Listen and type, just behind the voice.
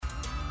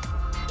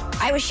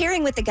I was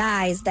sharing with the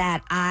guys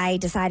that I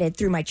decided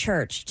through my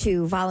church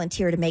to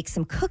volunteer to make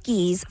some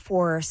cookies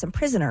for some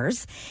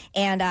prisoners.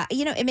 And,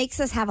 it makes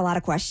us have a lot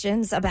of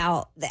questions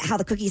about how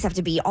the cookies have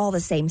to be all the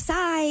same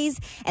size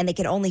and they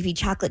can only be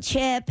chocolate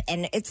chip.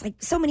 And it's like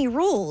so many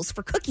rules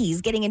for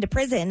cookies getting into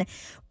prison.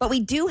 But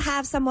we do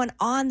have someone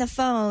on the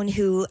phone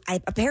who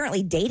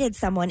apparently dated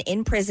someone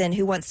in prison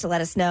who wants to let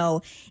us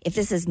know if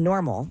this is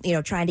normal,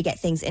 trying to get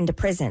things into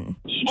prison.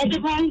 It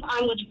depends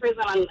on which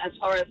prison as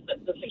far as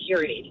the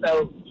security.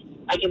 So,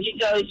 like if you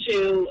go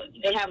to,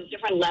 they have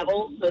different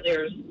levels. So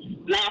there's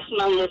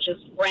maximum, which is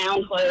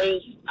brown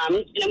clothes,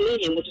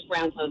 medium, which is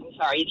brown clothes. I'm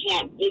sorry.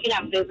 You can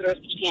have visitors,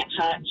 but you can't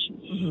touch.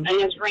 Mm-hmm. And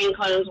there's green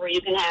clothes where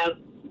you can have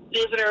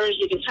visitors.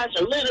 You can touch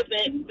a little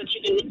bit, but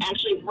you can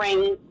actually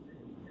bring,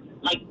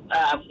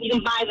 you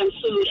can buy them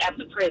food at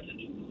the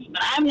prison.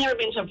 But I've never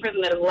been to a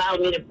prison that has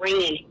allowed me to bring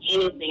in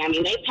anything. I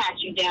mean, they pat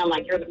you down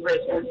like you're the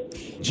prisoner.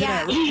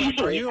 Jeanette,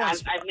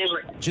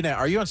 Jeanette,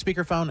 are you on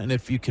speakerphone? And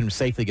if you can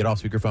safely get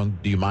off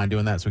speakerphone, do you mind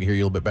doing that so we can hear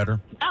you a little bit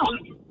better? Oh,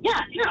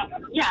 yeah,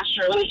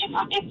 sure. Let me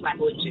answer my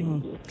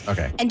Bluetooth.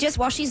 Okay. And just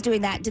while she's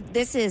doing that,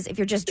 this is, if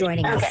you're just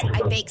joining us,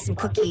 I bake some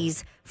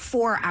cookies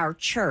for our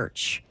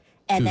church.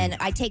 And then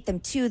I take them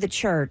to the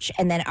church,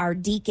 and then our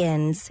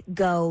deacons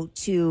go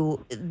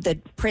to the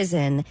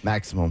prison.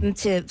 Maximum.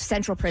 To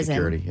Central Prison.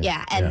 Security,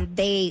 and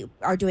they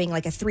are doing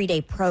like a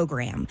 3-day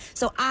program.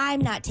 So I'm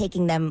not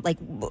taking them,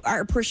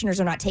 our parishioners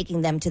are not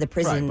taking them to the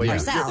prison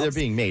ourselves. They're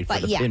being made for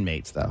the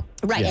inmates, though.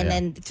 Right, and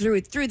then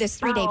through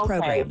this 3-day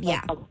program,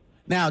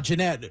 Now,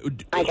 Jeanette,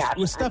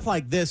 with stuff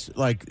like this,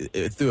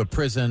 through a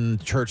prison,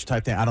 church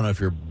type thing, I don't know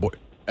if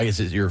I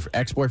guess it's your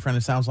ex-boyfriend,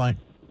 it sounds like?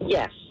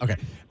 Yes. Okay.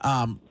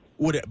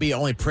 Would it be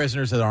only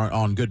prisoners that are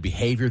on good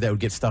behavior that would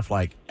get stuff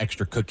like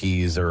extra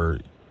cookies or,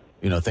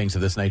 things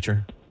of this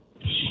nature?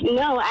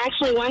 No,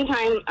 actually, one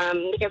time,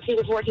 because he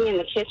was working in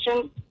the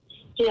kitchen,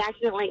 he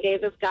accidentally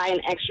gave this guy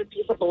an extra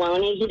piece of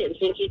bologna. He didn't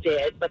think he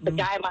did, but the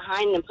guy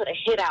behind him put a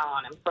hit out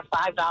on him for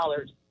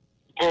 $5.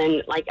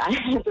 And, I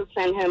had to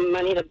send him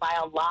money to buy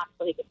a lock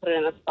so he could put it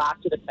in a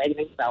box to defend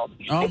himself.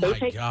 Oh,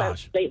 my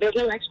gosh. There's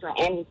no extra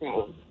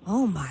anything.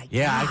 Oh, my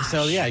gosh.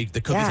 Yeah, the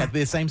cookies have to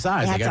be the same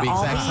size. They got to be the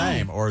exact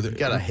same. Or you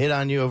got a hit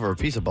on you over a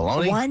piece of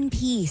bologna? One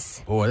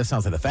piece. Boy, that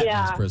sounds like the fat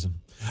man's prison.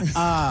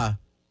 And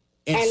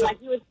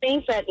you would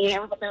think that,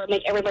 that would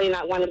make everybody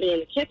not want to be in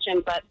the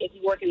kitchen, but if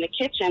you work in the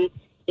kitchen,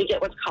 you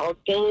get what's called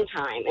game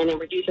time, and it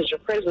reduces your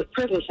prison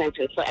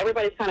sentence. So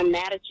everybody's kind of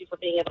mad at you for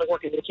being able to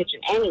work in the kitchen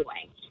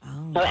anyway.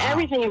 Oh, so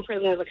everything in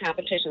prison is a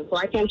competition. So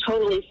I can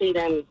totally see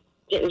them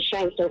getting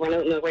shanked over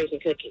no raising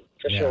cookies,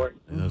 for sure.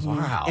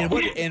 Wow.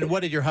 And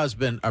what did your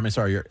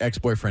your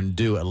ex-boyfriend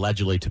do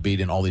allegedly to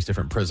be in all these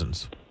different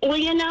prisons? Well,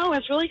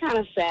 it's really kind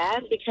of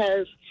sad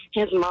because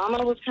his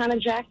mama was kind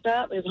of jacked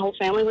up. His whole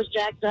family was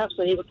jacked up,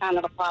 so he was kind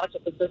of a product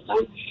of the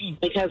system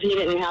because he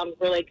didn't have a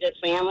really good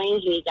family.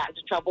 He got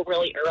into trouble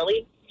really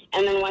early.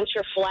 And then once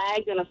you're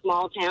flagged in a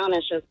small town,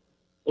 it's just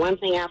one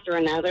thing after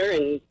another.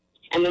 And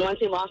then once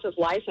he lost his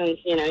license,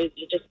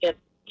 you just get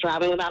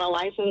driving without a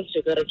license,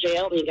 you go to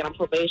jail, then you get on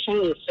probation,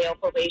 you fail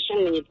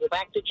probation, then you go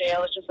back to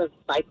jail. It's just a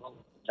cycle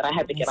that I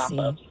had to get off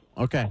of.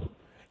 Okay.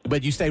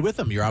 But you stayed with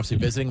him. You're obviously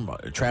visiting,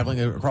 traveling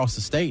across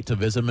the state to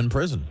visit him in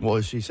prison.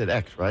 Well, she said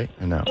ex, right?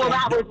 I know. Well,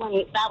 that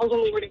was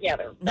when we were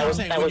together. I was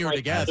saying when you were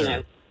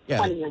together.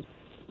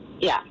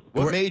 Yeah.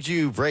 What made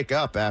you break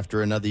up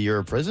after another year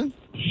of prison?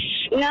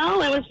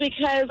 No, it was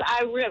because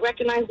I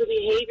recognized the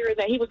behavior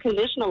that he was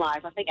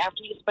conditionalized. I think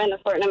after you spend a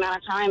certain amount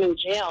of time in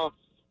jail,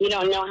 you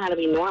don't know how to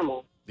be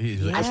normal.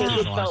 I think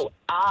he's so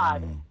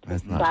odd in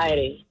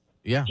society.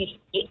 Yeah.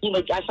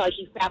 I thought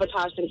he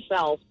sabotaged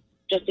himself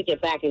just to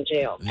get back in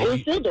jail. And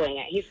he's still doing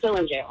it. He's still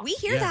in jail. We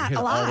hear that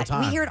a lot.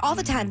 We hear it all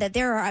the time, that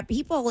there are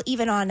people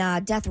even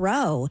on death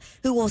row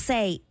who will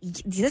say,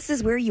 this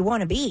is where you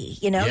want to be.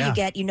 You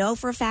get,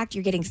 for a fact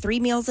you're getting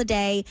 3 meals a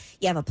day.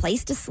 You have a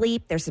place to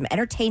sleep. There's some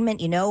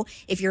entertainment.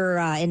 If you're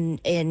on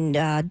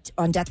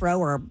death row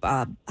or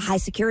high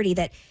security,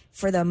 that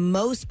for the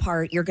most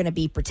part, you're going to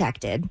be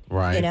protected.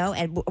 Right.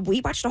 And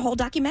we watched a whole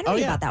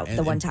documentary about that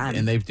the one time.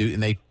 And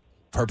they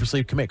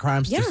purposely commit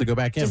crimes just to go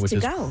back in, which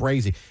is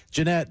crazy.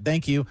 Jeanette,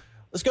 thank you.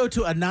 Let's go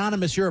to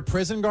Anonymous. You're a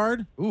prison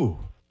guard? Ooh.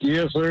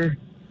 Yes, sir.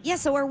 Yeah,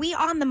 so are we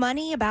on the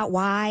money about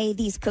why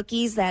these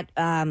cookies that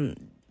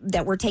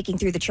we're taking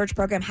through the church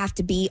program have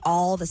to be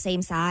all the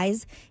same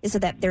size, is so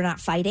that they're not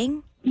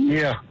fighting?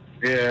 Yeah,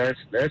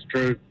 that's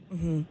true.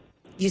 Mm-hmm.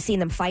 You've seen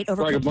them fight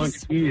over cookies? Like a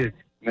bunch of kids.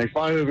 They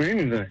fight over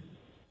anything.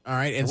 All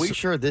right. And are we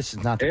sure this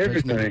is not the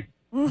everything?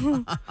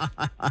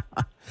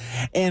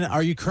 And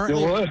are you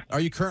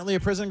currently a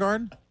prison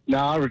guard? No,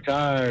 I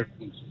retired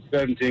from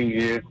 17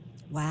 years.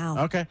 Wow.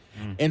 Okay.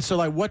 And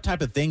so, what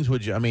type of things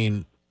would you?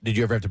 Did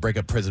you ever have to break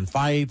up prison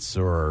fights,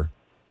 or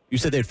you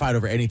said they'd fight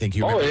over anything?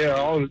 All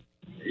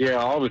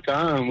the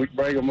time. We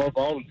break them up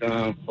all the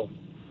time.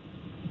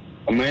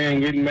 A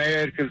man getting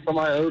mad because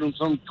somebody owed him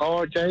some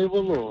card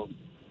table or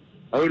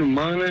owed him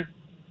money,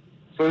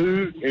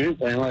 food,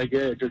 anything like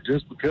that,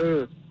 just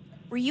because.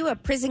 Were you a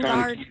prison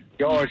guard?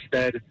 Guard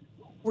status.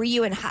 Were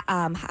you in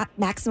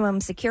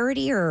maximum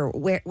security, or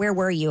where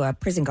were you, a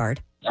prison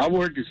guard? I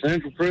worked at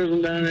Central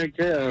Prison down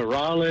there,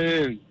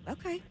 Raleigh. And,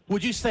 Okay.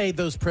 Would you say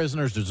those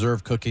prisoners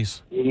deserve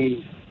cookies?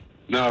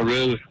 not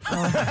really.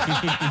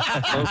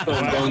 Most of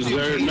them don't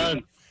deserve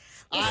nothing.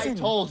 Listen, I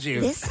told you.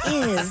 This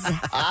is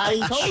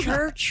I a told you.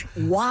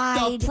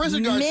 church-wide The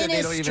prison guard said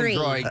they ministry.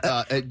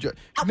 don't even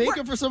make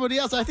them for somebody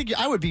else. I think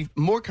I would be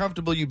more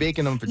comfortable you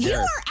baking them for You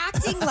Jared. are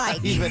acting like...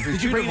 He's been through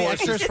Did you 2 bring the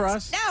divorces. extras for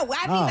us? No,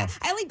 I mean,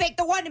 I only baked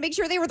the one to make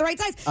sure they were the right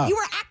size. You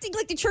are acting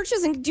like the church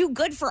doesn't do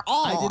good for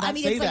all. I did not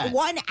mean, say it's like that.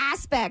 one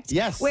aspect.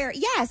 Yes. Where,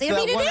 yes, I So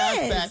mean, that one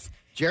it is. aspect,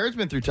 Jared's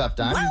been through tough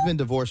times. Well, He's been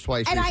divorced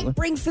twice And recently. I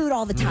bring food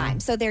all the time,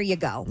 so there you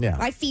go. Yeah.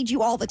 I feed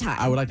you all the time.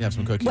 I would like to have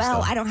some cookies.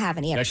 Well, though. I don't have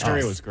any That extras.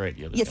 curry was great.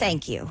 The other Yeah, day.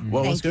 thank you.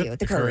 What thank was good? you.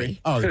 The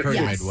curry. Oh, the curry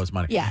you Yes. made was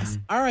money. Yes.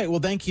 All right.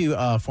 Well, thank you,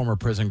 former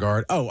prison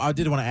guard. Oh, I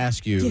did want to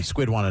ask you.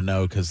 Squid want to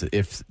know because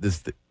if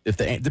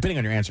depending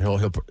on your answer,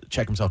 he'll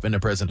check himself into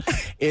prison.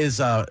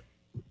 Is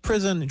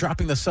prison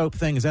dropping the soap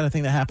thing? Is that a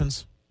thing that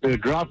happens? They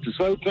drop the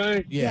soap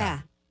thing? Yeah.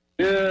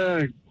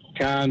 Yeah,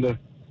 kind of.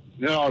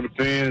 It all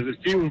depends.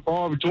 It's few and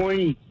far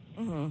between.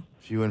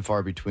 Few and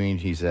far between,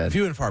 he said.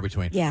 Few and far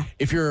between. Yeah.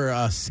 If you're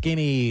a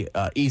skinny,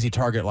 easy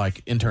target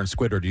like intern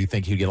Squidward, do you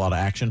think he'd get a lot of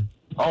action?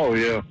 Oh,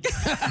 yeah.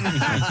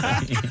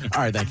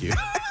 All right. Thank you.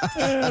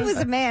 He was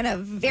a man of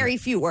very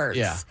few words.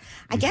 Yeah.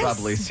 I guess.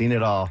 Probably seen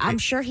it all. I'm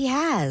sure he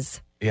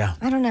has. Yeah.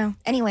 I don't know.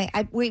 Anyway,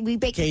 we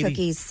bake the Katie,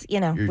 cookies.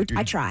 You know,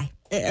 I try.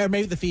 Or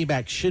maybe the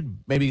feedback should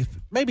maybe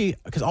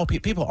because all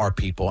people are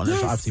people, and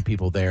there's Yes. obviously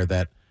people there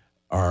that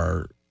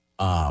are.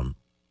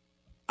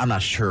 I'm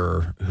not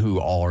sure who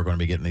all are going to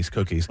be getting these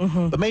cookies,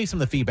 but maybe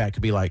some of the feedback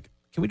could be like,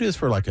 "Can we do this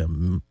for like a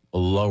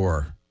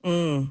lower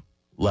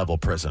level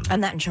prison?" I'm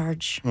not in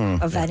charge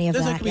of any of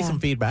There that. could be some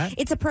feedback.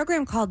 It's a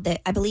program called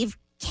I believe,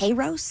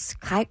 Kairos,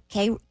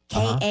 Kairos,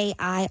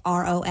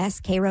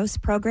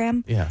 Kairos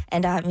program. Yeah.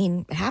 And I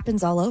mean, it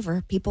happens all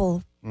over.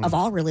 People of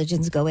all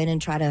religions go in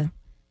and try to,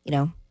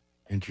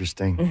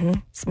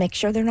 Interesting. just make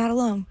sure they're not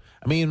alone.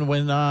 I mean,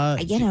 when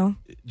You know.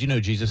 do you know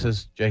who Jesus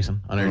is,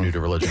 Jason? I know you're new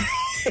to religion.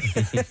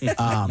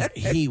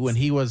 When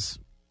he was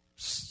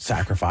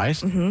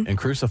sacrificed and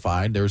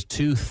crucified, there was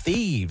 2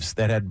 thieves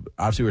that had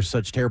obviously were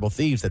such terrible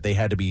thieves that they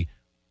had to be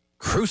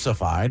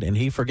crucified, and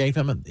he forgave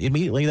him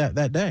immediately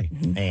that day.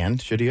 And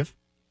should he have?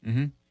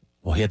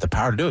 Well, he had the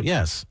power to do it.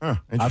 Yes,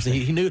 interesting.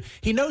 obviously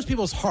he knows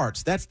people's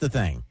hearts. That's the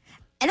thing.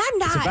 And I'm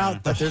not. It's about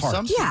the But there's heart.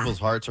 some Yeah. people's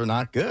hearts are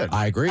not good.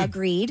 I agree.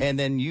 Agreed. And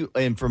then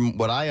and from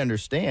what I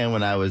understand,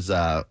 when I was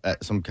at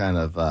some kind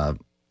of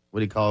what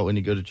do you call it when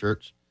you go to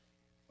church?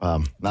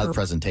 Not a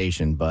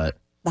presentation, but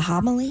The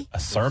homily? A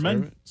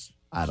sermon,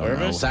 I don't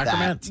know.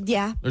 sacrament.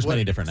 Yeah. There's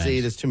many different names.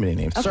 See, there's too many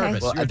names. Okay.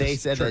 Service. Well, You're they the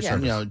said church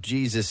that service.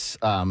 Jesus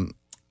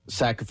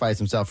sacrificed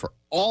himself for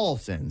all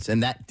sins,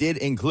 and that did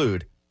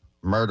include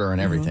murder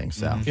and everything.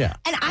 So Yeah.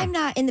 And I'm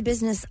not in the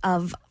business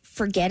of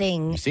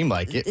forgetting. you seem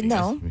like it.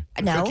 No,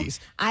 because no. Cookies.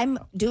 I'm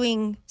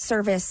doing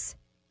service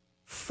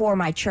for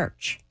my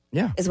church,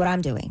 Yeah. is what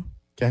I'm doing.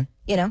 Okay.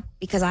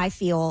 Because I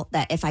feel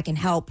that if I can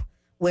help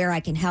where I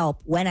can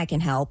help, when I can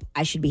help,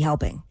 I should be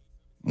helping.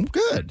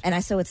 Good.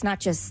 And so it's not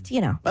just,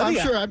 I'm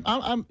sure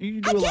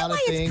you do a lot of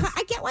things.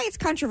 I get why it's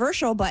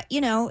controversial, but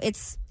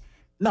it's,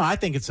 No, I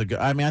think it's a good.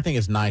 I mean, I think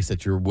it's nice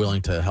that you're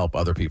willing to help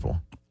other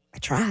people. I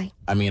try.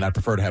 I mean, I'd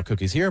prefer to have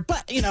cookies here,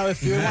 but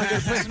if you want to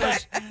get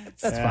prisoners,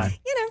 that's fine.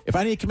 If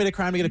I need to commit a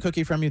crime to get a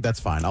cookie from you, that's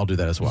fine. I'll do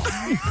that as well.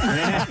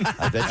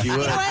 I bet you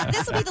would. You know what?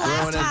 This will be the last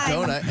Throwing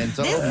a time. donut and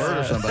someone will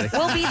murder somebody.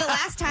 Will be the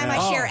last time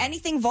I share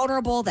anything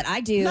vulnerable that I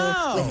do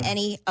No. with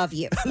any of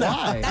you.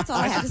 Why? That's all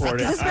I have to say. support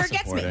Because it. this is where I it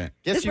gets support me. it.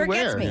 This Gets is you where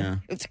it gets where? me. Yeah.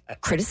 It's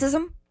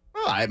criticism.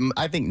 Well,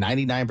 I think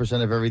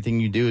 99% of everything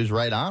you do is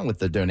right on with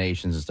the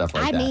donations and stuff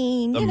like I that.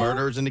 mean, the you know.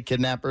 murderers and the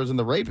kidnappers and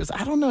the rapists.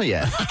 I don't know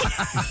yet.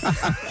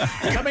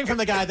 Coming from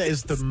the guy that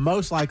is the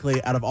most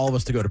likely out of all of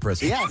us to go to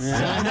prison. Yes,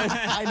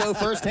 I know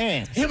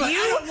firsthand. He's like,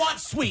 I don't want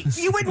sweets.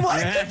 You wouldn't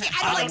want a cookie.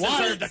 I don't like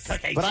the sweets.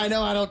 cookies. But I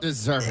know I don't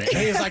deserve it.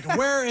 He's like,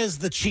 where is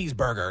the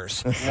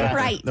cheeseburgers?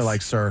 Right. They're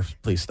like, sir,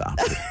 please stop.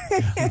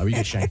 Oh, you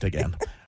get shanked again.